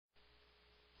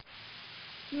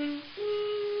The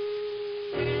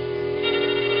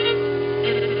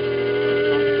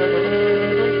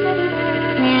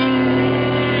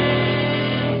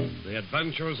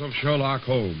Adventures of Sherlock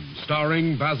Holmes,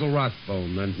 starring Basil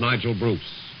Rathbone and Nigel Bruce.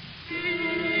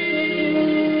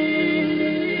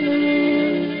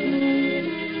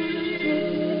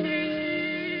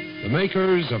 The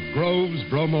makers of Grove's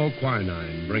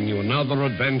Bromoquinine bring you another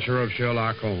adventure of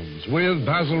Sherlock Holmes, with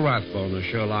Basil Rathbone as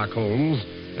Sherlock Holmes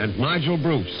and Nigel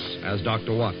Bruce as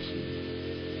Dr.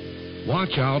 Watson.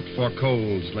 Watch out for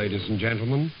colds, ladies and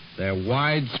gentlemen. They're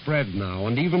widespread now,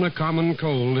 and even a common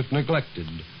cold, if neglected,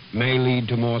 may lead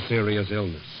to more serious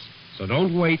illness. So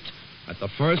don't wait. At the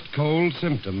first cold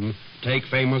symptom, take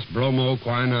famous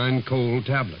Bromoquinine cold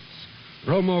tablets.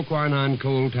 Bromoquinine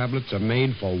cold tablets are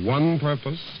made for one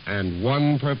purpose and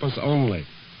one purpose only,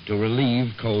 to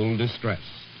relieve cold distress.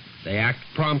 They act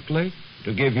promptly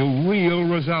to give you real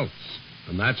results,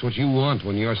 and that's what you want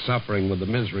when you're suffering with the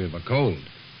misery of a cold.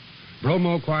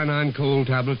 Bromoquinine cold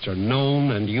tablets are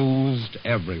known and used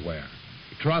everywhere.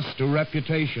 Trust to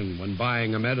reputation when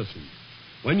buying a medicine.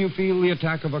 When you feel the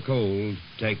attack of a cold,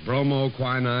 take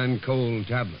Bromoquinine cold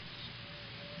tablets.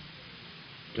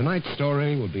 Tonight's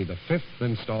story will be the 5th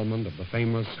installment of the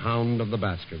famous Hound of the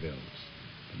Baskervilles.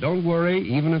 But don't worry,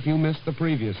 even if you missed the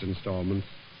previous installment,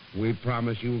 we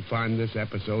promise you'll find this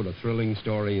episode a thrilling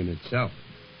story in itself.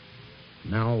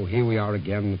 Now, here we are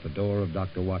again at the door of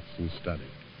Dr. Watson's study.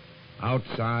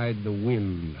 Outside, the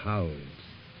wind howls,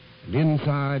 and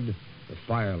inside, the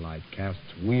firelight casts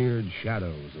weird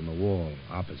shadows on the wall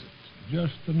opposite.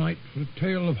 Just the night for a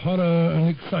tale of horror and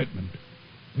excitement.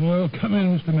 Well, come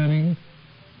in, Mr. Manning.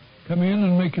 Come in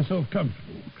and make yourself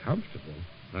comfortable. Comfortable?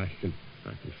 I can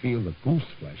feel the goose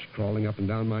flesh crawling up and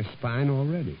down my spine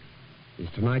already. Is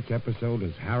tonight's episode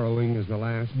as harrowing as the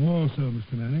last? More so,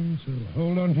 Mr. Manning. So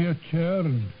hold on to your chair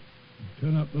and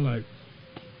turn up the lights.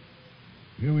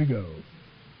 Here we go.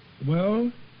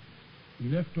 Well, we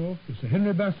left off with Sir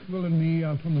Henry Baskerville and me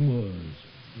out on the moors,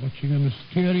 watching a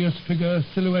mysterious figure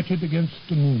silhouetted against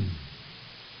the moon.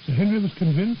 Sir Henry was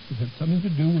convinced it had something to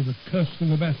do with the curse of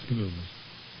the Baskervilles,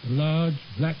 the large,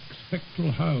 black,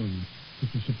 spectral hound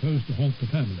which was supposed to haunt the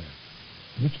family,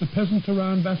 which the peasants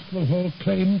around Baskerville Hall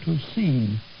claimed to have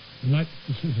seen the night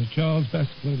that Sir Charles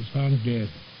Baskerville was found dead.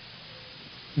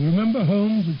 You remember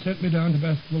Holmes had sent me down to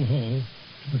Baskerville Hall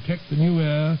to protect the new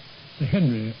heir, Sir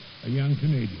Henry, a young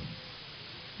Canadian.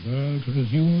 Well, to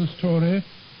resume the story,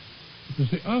 it was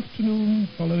the afternoon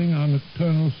following our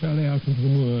nocturnal sally out into the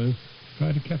moors to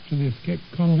try to capture the escaped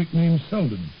convict named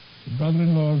Selden, the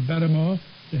brother-in-law of Barrymore,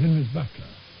 Sir Henry's butler.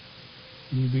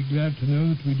 You'll be glad to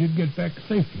know that we did get back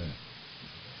safely.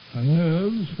 Our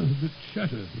nerves were a bit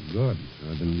shattered. Good.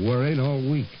 I've been worried all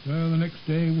week. Well, the next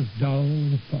day was dull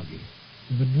and foggy,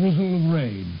 with a drizzle of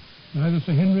rain. Neither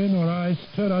Sir Henry nor I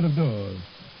stirred out of doors.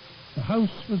 The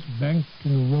house was banked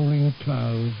in the rolling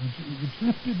clouds, which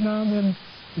lifted now and then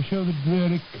to show the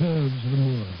dreary curves of the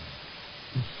moor.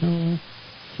 And still,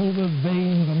 silver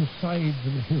veins on the sides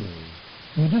of the hills,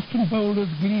 and the distant boulders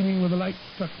gleaming where the light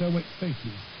struck their wet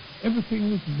faces. Everything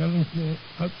was melancholy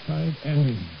outside and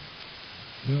in.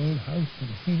 The old house had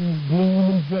a feeling of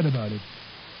gloom and dread about it,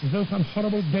 as though some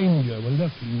horrible danger were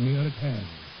lurking near at hand.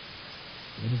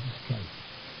 Where did it strike?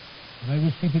 I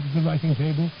was seated at the writing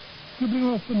table, scribbling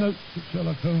off the notes that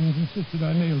Sherlock Holmes insisted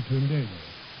I mail to him daily.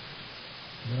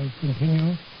 Well, to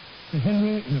continue, Sir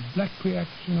Henry, in a black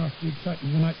reaction after the excitement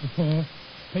of the night before,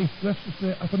 paced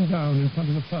restlessly up and down in front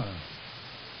of the fire.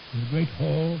 In the great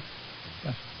hall,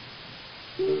 dust.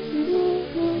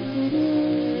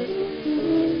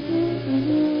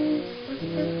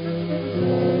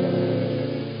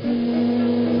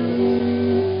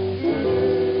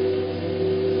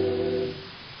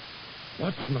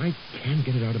 Watson, I can't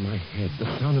get it out of my head. The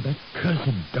sound of that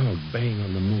cursed dog baying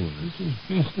on the moor. This is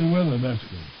beastly weather,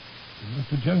 Baskerville. Enough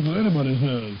to juggle anybody's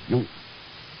nerves. You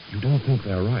don't think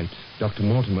they're right? Dr.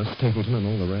 Mortimer, Stapleton, and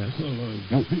all the rest?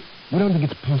 Well, You don't think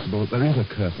it's possible that there is a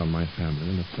curse on my family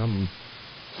and that some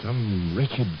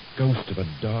wretched ghost of a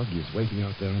dog is waiting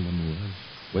out there on the moors,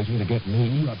 waiting to get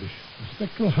me? Rubbish. A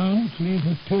spectral hound which leaves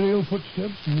material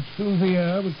footsteps and which fills the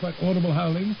air with quite audible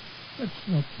howling. That's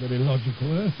not very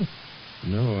logical, eh?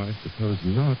 No, I suppose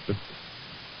not, but...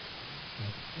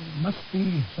 There must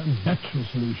be some natural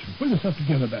solution. Pull yourself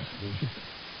together, Baskerville.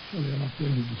 Surely you're not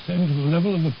going to descend to the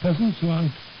level of the peasants who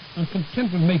aren't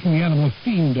content with making the animal a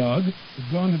fiend dog,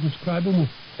 but gone to describe him with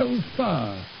hell's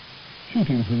fire,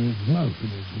 shooting from his mouth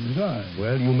and his eyes.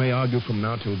 Well, you may argue from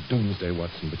now till doomsday,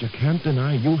 Watson, but you can't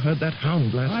deny you heard that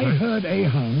hound last night. I heard a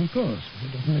hound, of course, but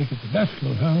it doesn't make it the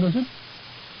Baskerville hound, does it?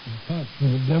 Apart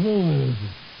from the devil, there's the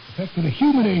fact that a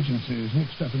human agency is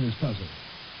mixed up in this puzzle.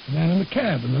 The man in the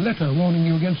cab and the letter warning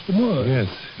you against the Moors. Yes,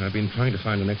 I've been trying to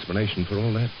find an explanation for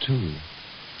all that, too.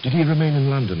 Did he remain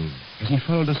in London? Has he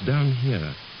followed us down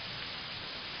here?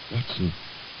 Watson,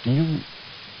 do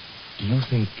you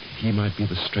think he might be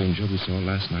the stranger we saw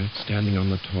last night standing on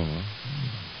the tor?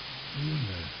 I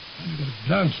wonder. I only got a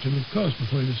glance at him, of course,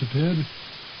 before he disappeared.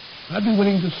 I'd be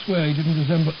willing to swear he didn't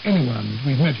resemble anyone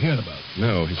we've met here about.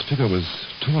 No, his figure was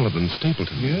taller than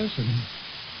Stapleton. Yes, and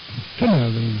thinner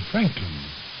than Franklin.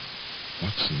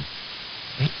 Watson,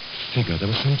 that figure, there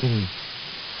was something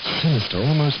sinister,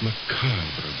 almost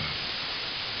macabre about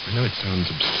it. I know it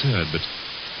sounds absurd, but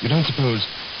you don't suppose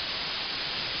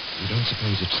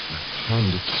it's the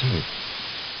Hound itself?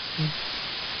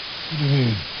 What do you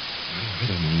mean? I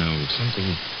don't know.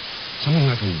 Something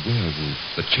like a werewolf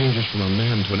that changes from a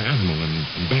man to an animal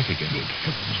and back again. Good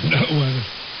heavens, no.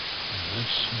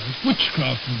 That's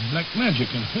witchcraft and black magic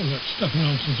and all that stuff and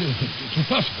nonsense. It's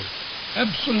impossible.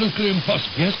 Absolutely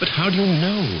impossible. Yes, but how do you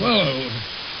know? Well,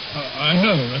 I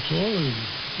know, that's all.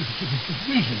 It's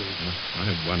reasonable.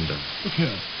 I wonder. Look here.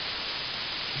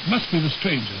 It must be the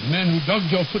stranger, the man who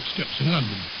dogged your footsteps in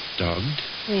London. Dogged?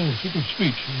 Oh, figure of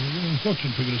speech. A very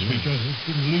unfortunate figure of speech. I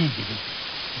couldn't believe it.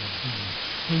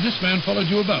 Well, this man followed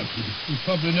you about. You'd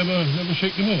probably never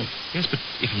shake him off. Yes, but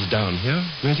if he's down here,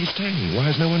 where's he staying? Why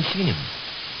has no one seen him?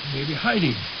 Maybe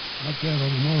hiding out there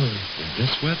on the moors. In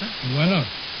this weather? And why not?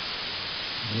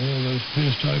 All those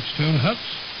prehistoric stone huts.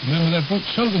 Remember that Brooke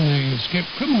Selden, the escaped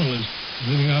criminal, is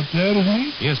living out there, isn't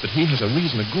he? Yes, but he has a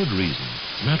reason, a good reason.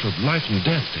 It's a matter of life and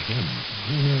death to him.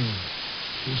 Who knows?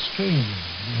 The stranger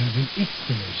may have an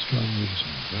equally strong reason.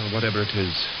 Well, whatever it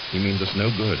is, he means us no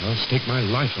good. I'll stake my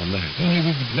life on that. Only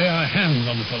we could lay our hands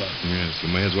on the fellow. Yes, you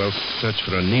may as well search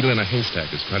for a needle in a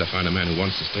haystack as try to find a man who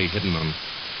wants to stay hidden on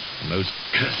those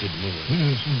cursed moors.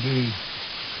 Yes, indeed.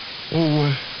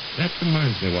 Oh, that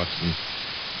reminds me, Watson.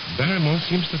 Barrymore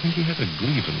seems to think he has a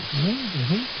grievance. Oh,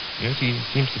 mm-hmm. Yes, he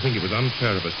seems to think it was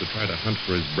unfair of us to try to hunt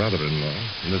for his brother-in-law,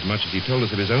 inasmuch as he told us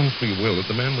of his own free will that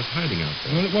the man was hiding out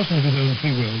there. Well, it wasn't of his own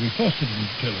free will. We forced him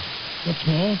to tell us. What's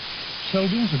more,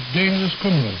 Selden's a dangerous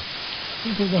criminal.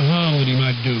 Think of the harm that he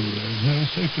might do. There's no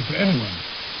safety for anyone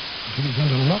until he's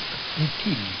under lock and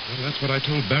key. Well, that's what I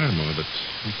told Barrymore, but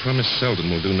he promised Selden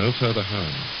will do no further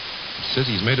harm. He says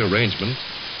he's made arrangements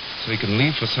so he can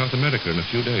leave for South America in a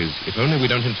few days, if only we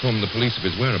don't inform the police of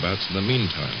his whereabouts in the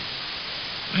meantime.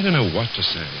 I don't know what to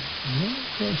say. Well, of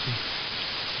course,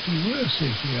 if he were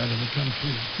safely out of the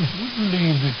country, it wouldn't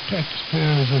leave the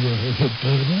taxpayers of a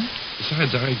burden.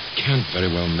 Besides, I can't very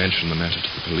well mention the matter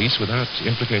to the police without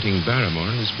implicating Barrymore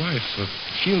and his wife for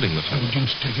shielding the fellow. Oh,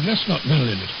 deuce take it. Let's not meddle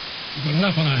in it. We've got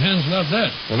enough on our hands without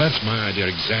that. Well, that's my idea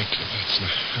exactly, Watson.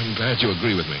 I'm glad you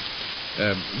agree with me.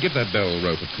 Give that bell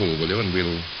rope a pull, will you, and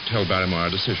we'll tell Barrymore our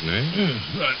decision, eh? Yes,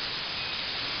 right.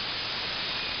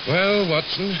 Well,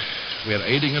 Watson, we're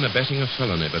aiding and abetting a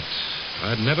felony, but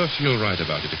I'd never feel right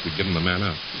about it if we'd given the man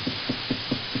up.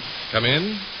 Come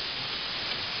in.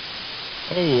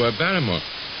 Oh, Barrymore.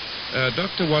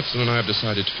 Dr. Watson and I have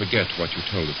decided to forget what you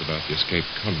told us about the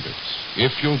escaped convicts.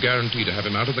 If you'll guarantee to have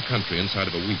him out of the country inside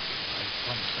of a week. I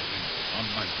promise I will, on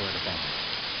my word of honor.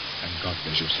 And God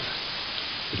bless you, sir.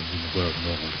 It would mean the world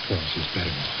more to Francis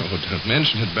Barrymore. Oh, don't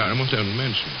mention it, Barrymore. Don't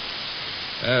mention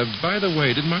it. By the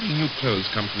way, did my new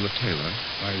clothes come from the tailor?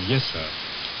 Why, yes, sir.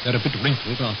 They're a bit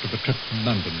wrinkled after the trip from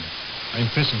London. I'm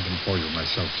pressing them for you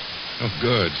myself. Oh,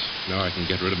 good. Now I can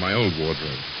get rid of my old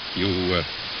wardrobe. You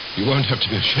won't have to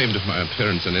be ashamed of my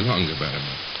appearance any longer,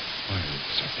 Barrymore. Why,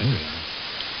 Sir Henry,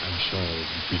 I'm sure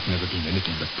we've never been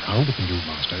anything but proud of the new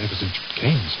master ever since you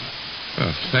came, sir.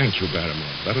 Well, thank you,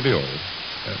 Barrymore. That'll be all.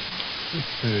 If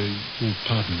you'll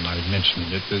pardon my mentioning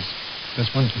it,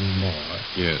 there's one thing more.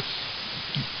 Yes.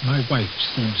 My wife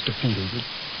seems to feel that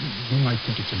you might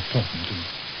think it's important, and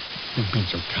you've been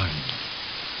so kind.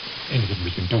 Anything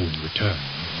we can do in return.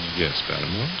 Yes,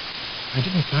 Barrymore. I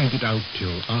didn't find it out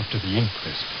till after the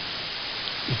inquest.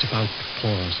 It's about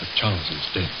poor Sir Charles's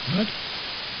death. What?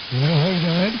 You know how he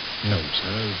died? No,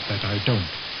 sir, that I don't.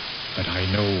 But I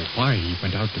know why he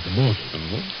went out to the morgue.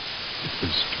 Oh? It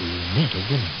was to meet a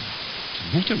woman.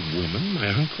 To meet a woman, my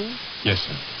uncle? Yes,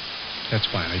 sir. That's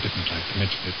why I didn't like to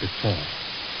mention it before.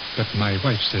 But my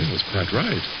wife says... It was quite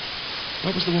right.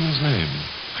 What was the woman's name?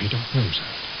 I don't know,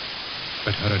 sir.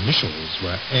 But her initials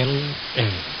were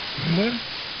L.L. Well,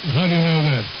 how do you know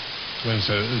that? Well,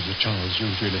 sir, Sir Charles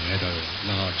usually had a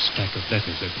large stack of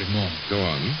letters every morning. Go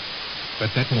on.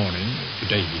 But that morning, the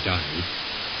day he died,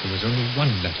 there was only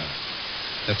one letter.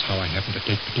 That's how I happened to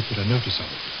take particular notice of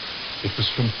it. It was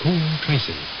from Coombe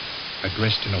Tracy,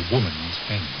 addressed in a woman's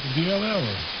hand. The DLL.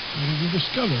 How did you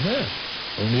discover that?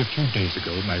 Only a few days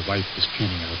ago, my wife was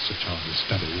cleaning out Sir Charles'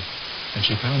 study, and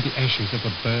she found the ashes of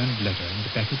a burned letter in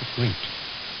the back of the grate.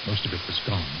 Most of it was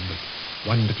gone, but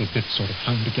one little bit sort of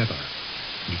hung together.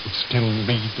 You could still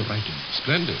read the writing.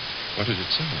 Splendid. What did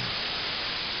it say?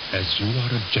 As you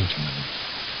are a gentleman,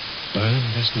 burn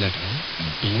this letter and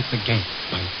be at the gate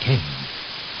by 10.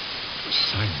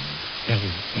 Signed,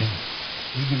 L.L.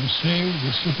 Did you save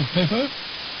the slip of paper?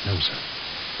 No, sir.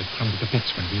 It crumbled to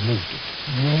bits when we moved it.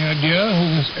 Any idea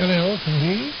who this LL can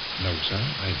be? No, sir,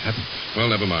 I haven't. Well,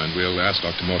 never mind. We'll ask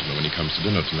Dr. Mortimer when he comes to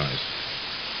dinner tonight.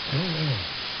 Oh, well.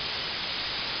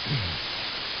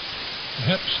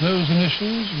 Perhaps those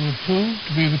initials will prove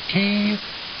to be the key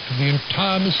to the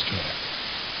entire mystery.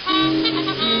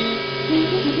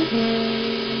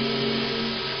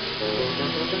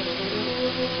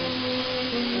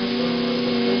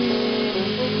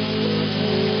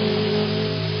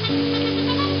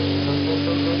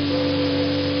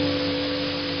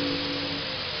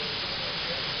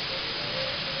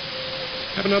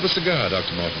 Have another cigar,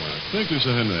 Dr. Mortimer. Thank you,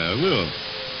 Sir Henry. I will.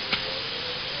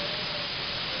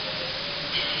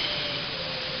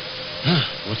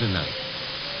 What a night.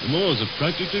 The moors are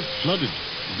practically flooded.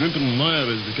 The Grimpen Mire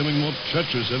is becoming more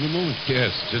treacherous every moment.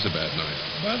 Yes, it is a bad night.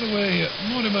 By the way,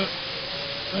 Mortimer,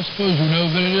 I suppose you know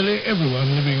very nearly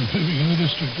everyone living in the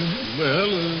district, don't you? Well,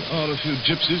 there are a few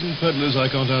gypsies and peddlers I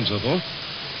can't answer for.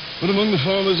 But among the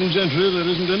farmers and gentry, there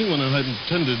isn't anyone I hadn't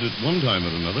tended at one time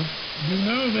or another. Do you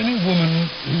know of any woman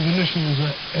whose initials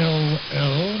are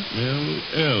L.L.?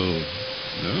 L.L.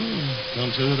 No,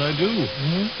 can't say that I do.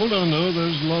 Hold on, though.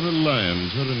 There's Laura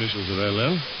Lyons. Her initials are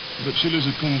L.L., but she lives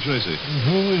at Coombe Tracy. And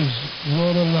who is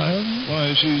Laura Lyons?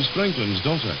 Why, she's Franklin's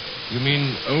daughter. You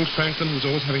mean old Franklin who's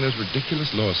always having those ridiculous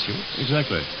lawsuits?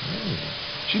 Exactly. Oh.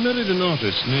 She married an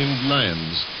artist named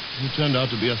Lyons, who turned out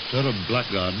to be a thorough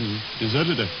blackguard who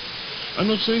deserted her. I'm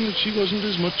not saying that she wasn't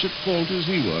as much at fault as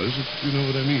he was, if you know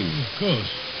what I mean. Of course.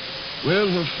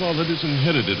 Well, her father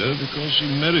disinherited her because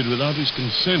she married without his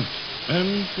consent.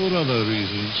 And for other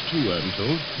reasons, too, I'm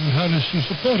told. And how does she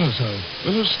support herself?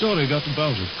 Well, her story got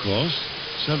about, of course.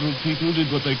 Several people did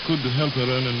what they could to help her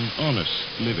earn an honest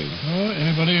living. Oh,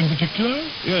 anybody in particular?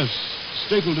 Yes.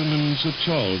 Stapleton and Sir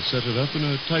Charles set her up in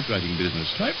a typewriting business.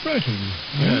 Typewriting?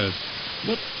 Yes.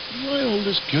 But why all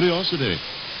this curiosity?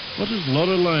 What has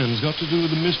Laura Lyons got to do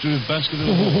with the mystery of Baskerville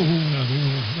Oh, Hall?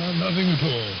 nothing at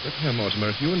all. But, Herr Mortimer,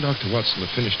 if you and Dr. Watson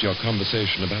have finished your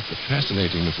conversation about the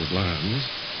fascinating Mrs. Lyons,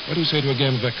 what do you say to a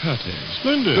game of écarté?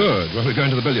 Splendid. Good. Well, we're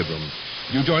going to the billiard room.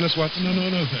 You join us, Watson? No,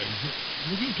 thanks.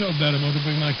 Would you tell Barrymore to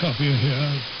bring my coffee in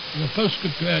here? Your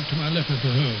postscript to add to my letter to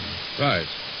home. Right.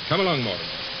 Come along,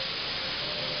 Mortimer.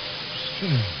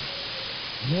 Strange.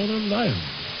 Laura Lyons.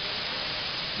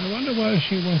 I wonder why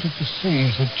she wanted to see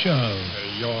Sir Charles.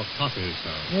 Your coffee,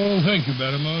 sir. Oh, thank you,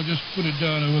 Barrymore. Just put it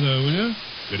down over there, will you?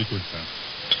 Very good, sir.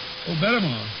 Oh,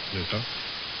 Barrymore, Yes, sir?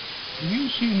 have you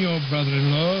seen your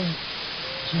brother-in-law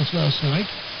since last night?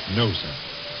 No, sir.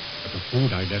 But the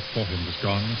food I left for him was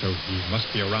gone, so he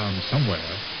must be around somewhere.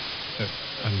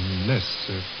 Unless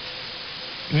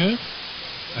Yes?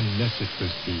 it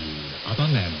was the other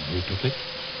man who took it.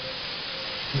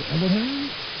 The other man?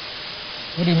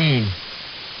 What do you mean?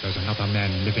 There's another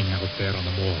man living out there on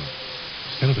the moor.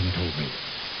 Selden told me.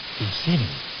 He's seen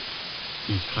him.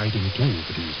 He's hiding too,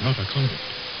 but he's not a convict.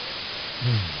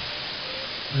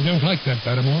 I don't like that,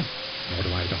 Barrymore. Nor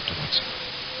do I, Dr. Watson.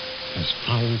 There's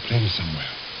foul play somewhere.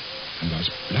 And there's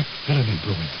black villainy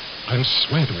brewing. I'll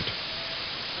swear to it.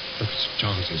 First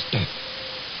Charles's death.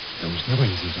 Those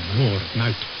noises on the moor at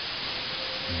night.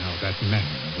 And now that man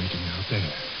waiting out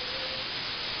there.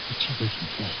 What's he waiting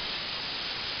for?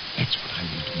 That's what I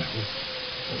need to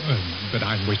know. But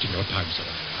I'm wasting your time, sir.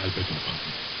 I beg your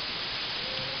pardon.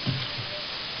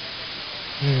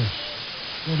 Yes.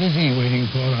 What is he waiting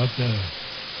for out there?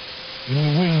 In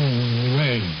the wind and the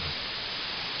rain?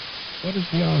 What is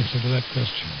the answer to that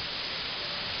question?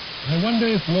 I wonder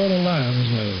if Laura Lyons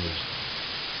knows.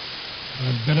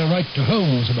 I'd better write to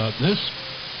Holmes about this.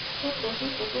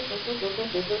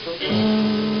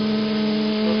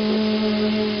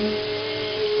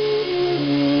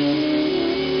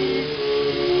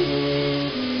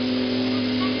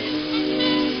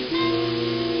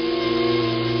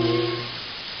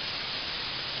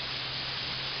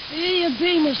 Here you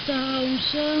be, Mr. Holmes,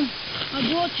 sir.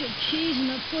 I brought your cheese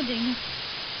and a pudding.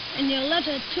 And your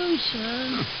letter, too,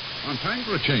 sir. On time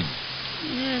for a change.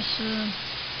 Yes, sir.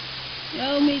 You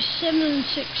owe me 7 and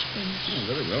 6 pence. Oh,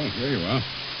 very well. Here you are.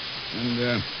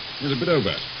 And here's a bit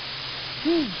over.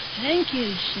 Thank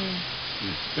you, sir.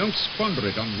 Don't squander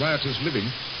it on riotous living.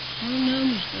 Oh, no,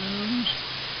 Mr. Holmes.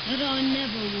 That I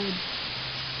never would.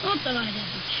 Not that I'd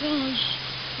have a choice.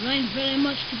 There ain't very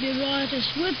much to be riotous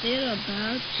with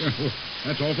hereabouts. Well,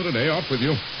 that's all for today. Off with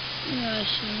you. Yes,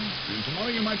 sir. And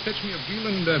tomorrow you might fetch me a veal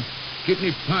and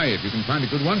kidney pie if you can find a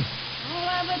good one. I'll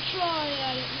have a try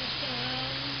at it, Mr.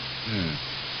 Holmes.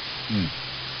 Yeah.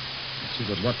 Let's see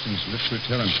what Watson's literary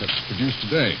talents have produced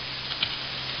today.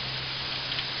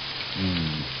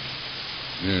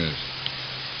 Yes.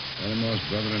 Barrymore's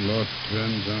brother-in-law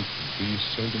turns out to be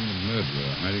Selden the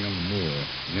murderer, hiding on the moor.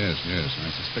 Yes,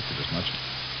 I suspected as much.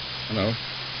 Hello.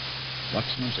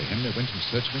 Watson and Sir Henry went in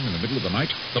search of him in the middle of the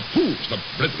night? The fools, the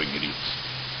blithering idiots.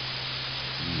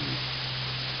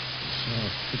 I saw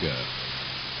a figure.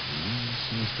 A long,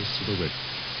 sinister silhouette.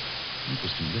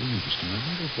 Interesting, very interesting. I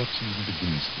wonder if Watson even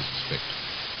begins to suspect.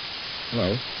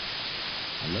 Hello.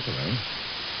 A letter.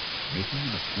 Making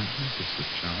an appointment with Sir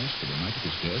Charles for the night of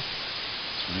his death.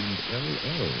 Signed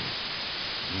L.L.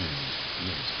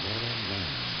 Yes, Laura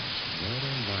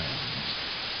Lyons.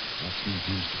 Watson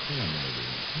intends to call on the lady.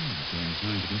 Showing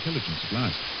signs of intelligence at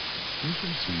last. We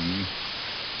shall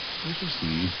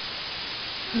see.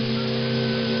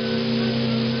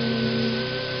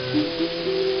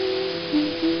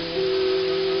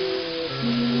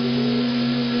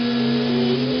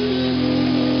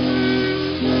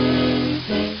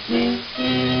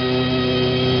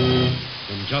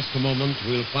 In just a moment,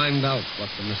 we'll find out what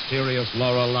the mysterious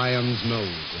Laura Lyons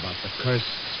knows about the curse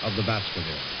of the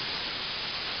Baskerville.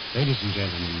 Ladies and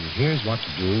gentlemen, here's what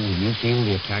to do when you feel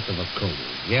the attack of a cold.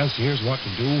 Yes, here's what to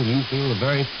do when you feel the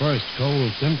very first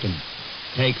cold symptom.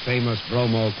 Take famous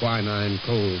bromoquinine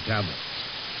cold tablets.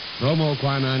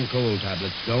 Bromoquinine cold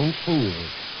tablets don't fool.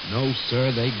 No,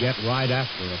 sir, they get right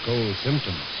after a cold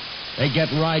symptoms. They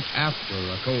get right after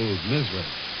a cold misery.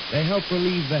 They help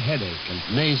relieve the headache and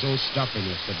nasal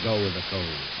stuffiness that go with a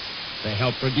cold. They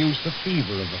help reduce the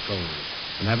fever of a cold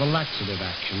and have a laxative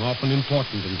action, often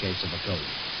important in case of a cold.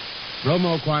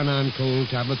 Bromoquinine cold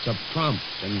tablets are prompt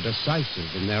and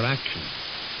decisive in their action.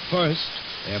 First,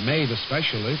 they are made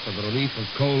especially for the relief of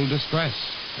cold distress.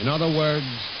 In other words,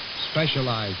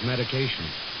 specialized medication.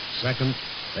 Second,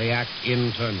 they act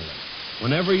internally.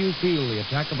 Whenever you feel the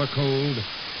attack of a cold,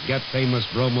 get famous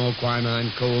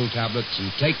bromoquinine cold tablets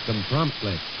and take them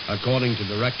promptly, according to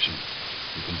directions.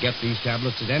 You can get these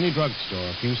tablets at any drugstore,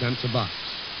 a few cents a box.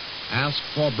 Ask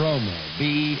for Bromo,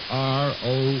 B-R-O-M-O.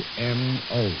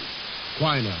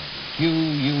 Quinine,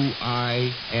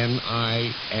 Q-U-I-N-I-N-E.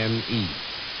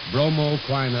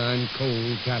 Bromoquinine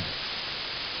cold tablets.